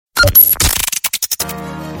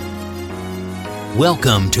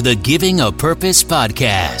Welcome to the Giving a Purpose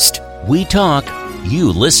podcast. We talk,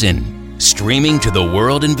 you listen. Streaming to the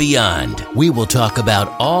world and beyond, we will talk about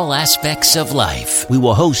all aspects of life. We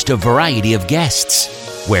will host a variety of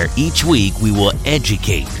guests, where each week we will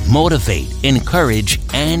educate, motivate, encourage,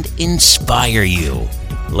 and inspire you.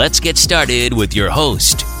 Let's get started with your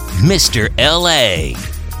host, Mr. L.A.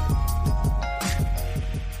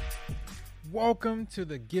 Welcome to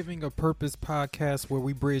the Giving a Purpose podcast, where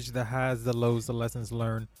we bridge the highs, the lows, the lessons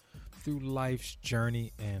learned through life's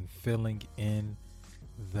journey and filling in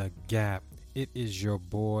the gap. It is your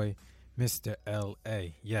boy, Mr.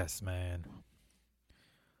 L.A. Yes, man.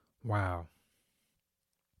 Wow.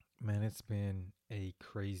 Man, it's been a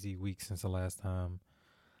crazy week since the last time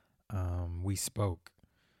we spoke.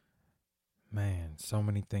 Man, so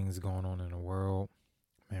many things going on in the world.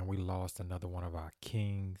 Man, we lost another one of our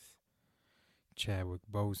kings. Chadwick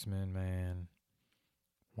Boseman, man.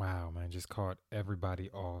 Wow, man, just caught everybody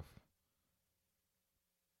off.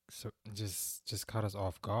 So just caught us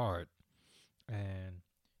off guard. And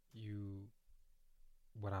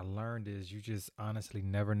what I learned is you just honestly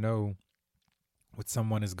never know what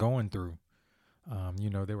someone is going through.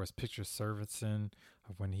 There was pictures surfacing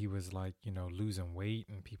of when he was losing weight,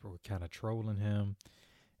 and people were kind of trolling him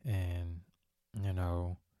and,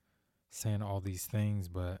 saying all these things,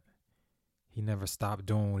 but he never stopped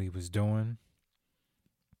doing what he was doing,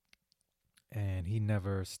 and he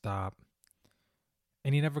never stopped,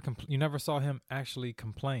 and you never saw him actually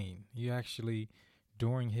complain. You actually,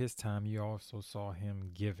 during his time, you also saw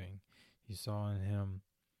him giving. You saw him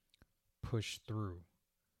push through,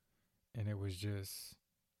 and it was,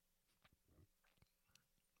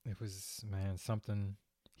 man, something.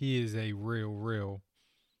 He is a real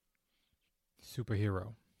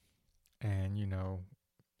superhero, and,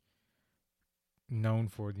 known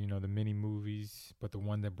for, the many movies, but the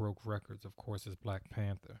one that broke records, of course, is Black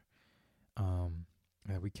Panther.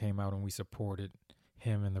 We came out and we supported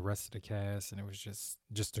him and the rest of the cast, and it was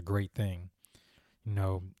just a great thing.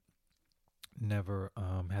 Never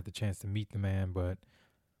had the chance to meet the man, but,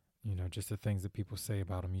 just the things that people say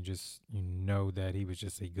about him, you know that he was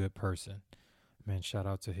just a good person. Man, shout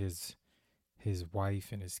out to his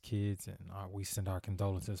wife and his kids, and we send our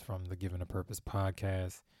condolences from the Giving a Purpose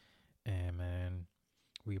podcast. And, man,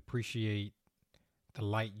 we appreciate the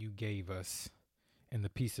light you gave us and the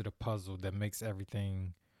piece of the puzzle that makes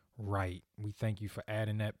everything right. We thank you for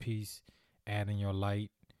adding that piece, adding your light,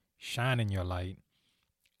 shining your light,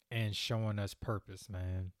 and showing us purpose,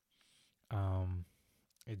 man.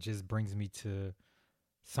 It just brings me to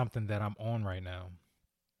something that I'm on right now,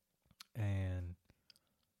 and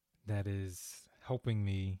that is helping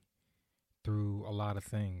me through a lot of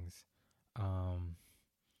things.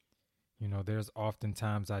 There's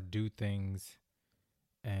oftentimes I do things,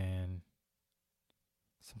 and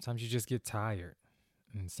sometimes you just get tired,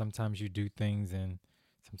 and sometimes you do things, and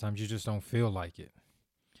sometimes you just don't feel like it.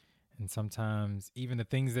 And sometimes even the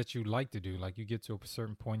things that you like to do, like you get to a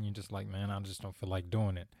certain point and you're just like, man, I just don't feel like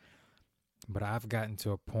doing it. But I've gotten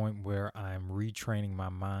to a point where I'm retraining my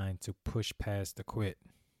mind to push past the quit.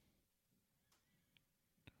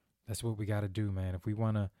 That's what we got to do, man. If we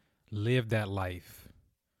want to live that life,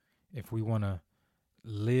 if we want to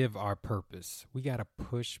live our purpose, we got to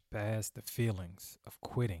push past the feelings of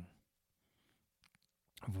quitting,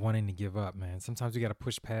 of wanting to give up, man. Sometimes we got to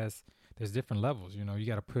push past, there's different levels, you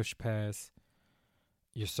got to push past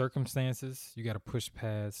your circumstances. You got to push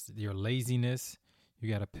past your laziness. You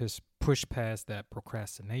got to push past that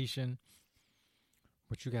procrastination,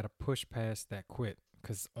 but you got to push past that quit,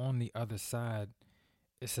 because on the other side,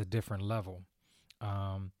 it's a different level.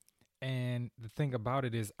 And the thing about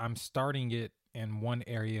it is I'm starting it in one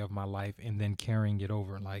area of my life and then carrying it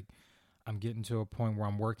over. Like, I'm getting to a point where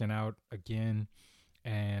I'm working out again.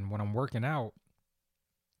 And when I'm working out,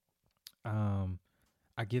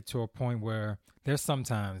 I get to a point where there's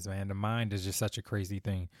sometimes, man, the mind is just such a crazy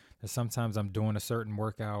thing. That sometimes I'm doing a certain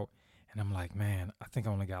workout and I'm like, man, I think I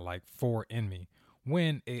only got like 4 in me,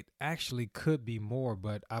 when it actually could be more,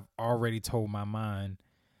 but I've already told my mind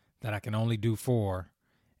that I can only do 4.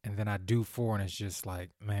 And then I do 4 and it's just like,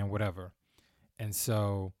 man, whatever. And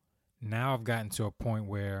so now I've gotten to a point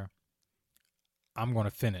where I'm going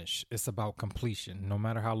to finish. It's about completion. No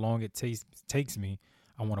matter how long it takes me,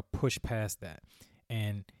 I want to push past that.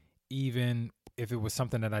 And even if it was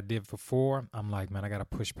something that I did before, I'm like, man, I got to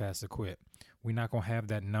push past the quit. We're not going to have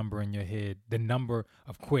that number in your head, the number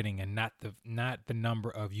of quitting, and not the number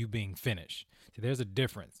of you being finished. So there's a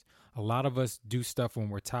difference. A lot of us do stuff when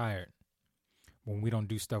we're tired, when we don't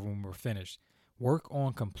do stuff when we're finished. Work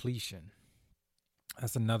on completion.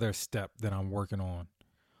 That's another step that I'm working on.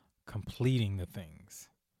 completing the things.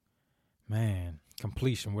 Man,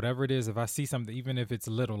 completion, whatever it is. If I see something, even if it's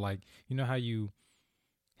little, like, you know how you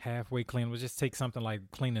halfway clean, we'll just take something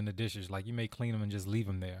like cleaning the dishes. Like, you may clean them and just leave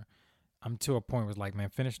them there. I'm to a point where it's like, man,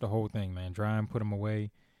 finish the whole thing, man. Dry them, put them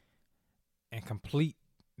away, and complete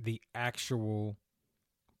the actual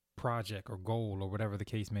project or goal or whatever the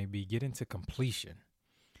case may be. Get into completion.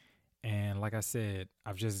 And like I said,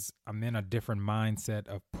 I'm in a different mindset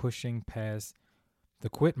of pushing past the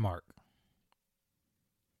quit mark.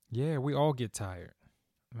 Yeah, we all get tired.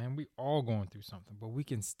 Man, we all going through something, but we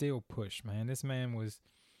can still push, man. This man was,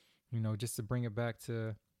 just to bring it back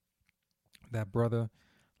to that brother,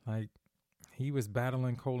 like, he was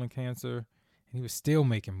battling colon cancer and he was still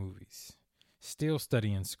making movies, still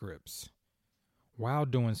studying scripts, while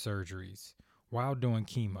doing surgeries, while doing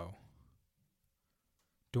chemo,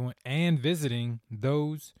 and visiting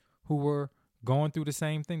those who were going through the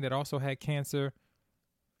same thing that also had cancer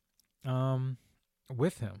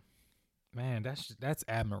with him. Man, that's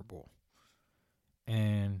admirable.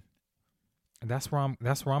 And that's where I'm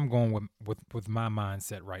going with my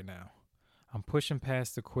mindset right now. I'm pushing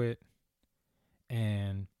past the quit,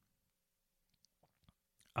 and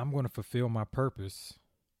I'm going to fulfill my purpose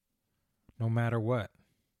no matter what.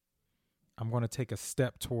 I'm going to take a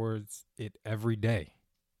step towards it every day.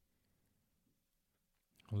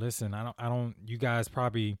 Listen, I don't, you guys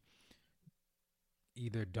probably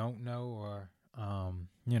either don't know or,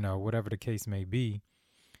 whatever the case may be.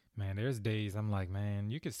 Man, there's days I'm like, man,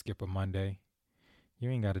 you could skip a Monday. You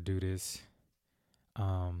ain't got to do this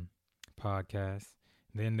podcast.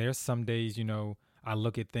 Then there's some days, I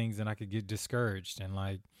look at things and I could get discouraged. And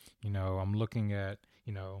like, I'm looking at,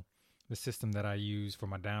 the system that I use for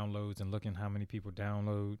my downloads and looking how many people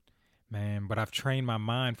download, man. But I've trained my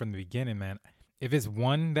mind from the beginning, man. If it's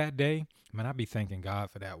one that day, man, I'd be thanking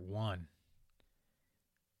God for that one.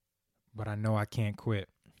 But I know I can't quit,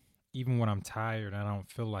 even when I'm tired and I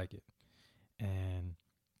don't feel like it. And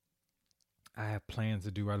I have plans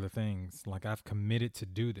to do other things. Like, I've committed to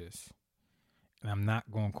do this, and I'm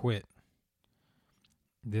not going to quit.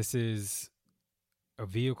 This is a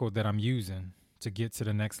vehicle that I'm using to get to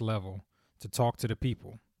the next level, to talk to the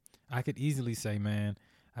people. I could easily say, man,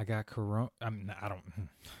 I got corona.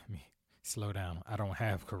 Slow down. I don't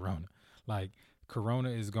have corona. Like, corona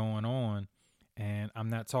is going on, and I'm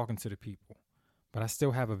not talking to the people. But I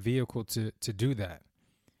still have a vehicle to do that.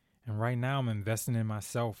 And right now I'm investing in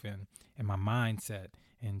myself and my mindset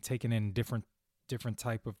and taking in different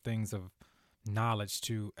type of things of knowledge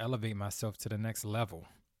to elevate myself to the next level.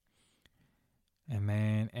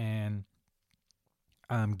 And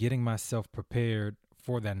I'm getting myself prepared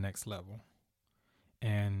for that next level.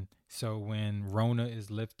 And so when Rona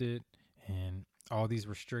is lifted and all these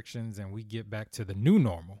restrictions and we get back to the new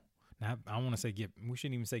normal, now I want to say we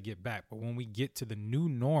shouldn't even say get back, but when we get to the new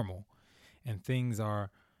normal and things are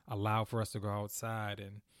allowed for us to go outside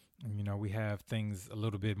and we have things a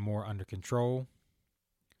little bit more under control,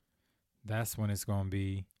 that's when it's going to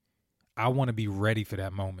be, I want to be ready for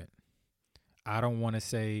that moment. I don't want to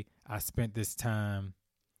say I spent this time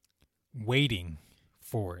waiting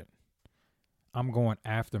for it. I'm going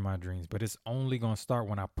after my dreams, but it's only going to start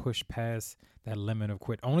when I push past that limit of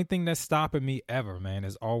quit. Only thing that's stopping me ever, man,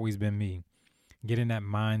 has always been me getting that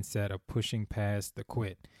mindset of pushing past the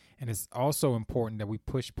quit. And it's also important that we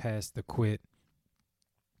push past the quit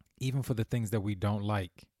even for the things that we don't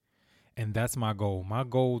like. And that's my goal. My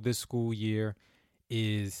goal this school year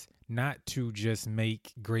is not to just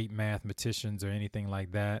make great mathematicians or anything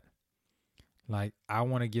like that. Like, I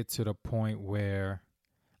want to get to the point where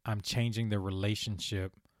I'm changing the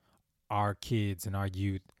relationship our kids and our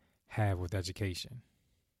youth have with education.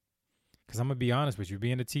 Because I'm going to be honest with you,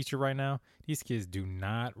 being a teacher right now, these kids do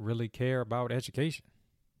not really care about education.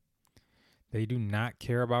 They do not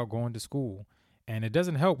care about going to school. And it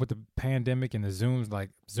doesn't help with the pandemic and the Zooms. Like,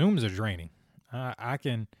 Zooms are draining. I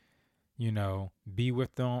can, be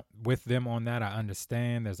with them on that. I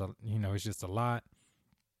understand there's it's just a lot.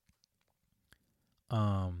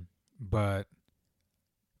 But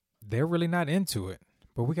they're really not into it.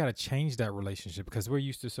 But we got to change that relationship because we're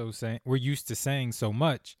used to saying so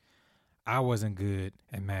much. I wasn't good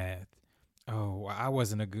at math. Oh, I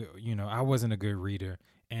wasn't a good reader.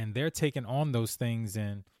 And they're taking on those things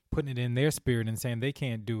and putting it in their spirit and saying they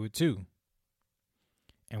can't do it too.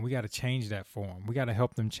 And we got to change that for them. We got to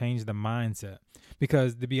help them change the mindset.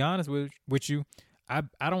 Because to be honest with you,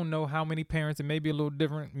 I don't know how many parents, it may be a little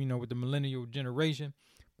different, with the millennial generation,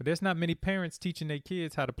 but there's not many parents teaching their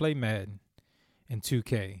kids how to play Madden and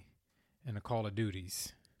 2K and the Call of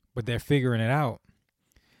Duties. But they're figuring it out.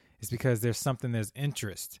 It's because there's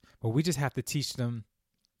interest. But we just have to teach them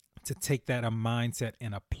to take that mindset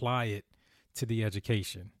and apply it to the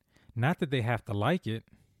education. Not that they have to like it,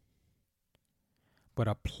 but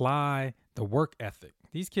apply the work ethic.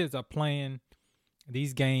 These kids are playing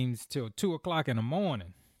these games till 2 o'clock in the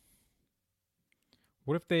morning.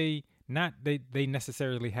 What if they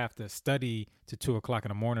necessarily have to study to 2 o'clock in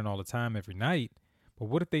the morning all the time every night? But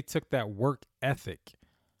what if they took that work ethic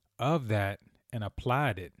of that and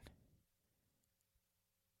applied it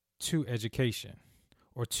to education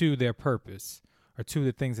or to their purpose or to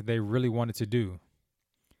the things that they really wanted to do?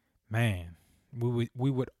 Man, we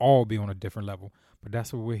would all be on a different level. But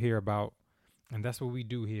that's what we're here about, and that's what we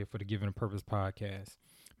do here for the Giving a Purpose podcast.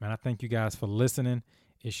 Man, I thank you guys for listening.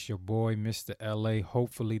 It's your boy, Mr. LA.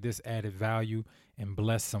 Hopefully this added value and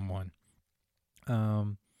bless someone.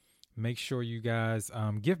 Make sure you guys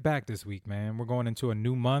give back this week, man. We're going into a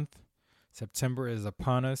new month. September is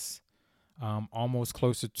upon us, almost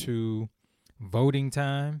closer to voting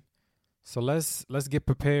time. So let's get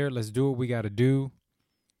prepared. Let's do what we got to do.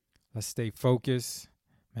 Let's stay focused.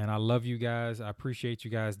 Man, I love you guys. I appreciate you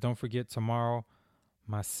guys. Don't forget, tomorrow,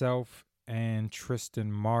 myself and Tristan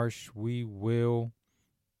Marsh, we will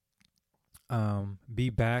be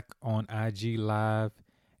back on IG Live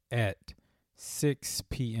at 6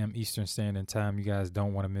 p.m. Eastern Standard Time. You guys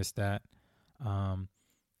don't want to miss that.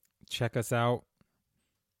 Check us out.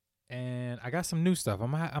 And I got some new stuff.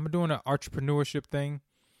 I'm doing an entrepreneurship thing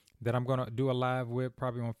that I'm going to do a live with,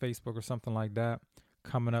 probably on Facebook or something like that,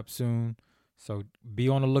 coming up soon. So be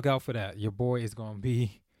on the lookout for that. Your boy is going to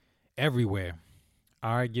be everywhere.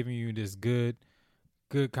 All right, giving you this good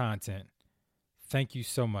content. Thank you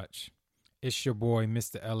so much. It's your boy,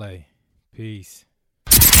 Mr. LA. Peace.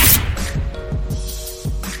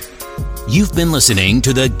 You've been listening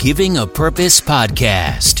to the Giving a Purpose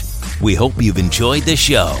podcast. We hope you've enjoyed the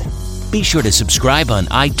show. Be sure to subscribe on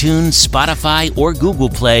iTunes, Spotify, or Google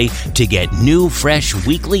Play to get new, fresh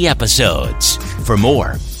weekly episodes. For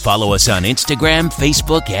more, follow us on Instagram,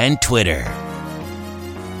 Facebook, and Twitter.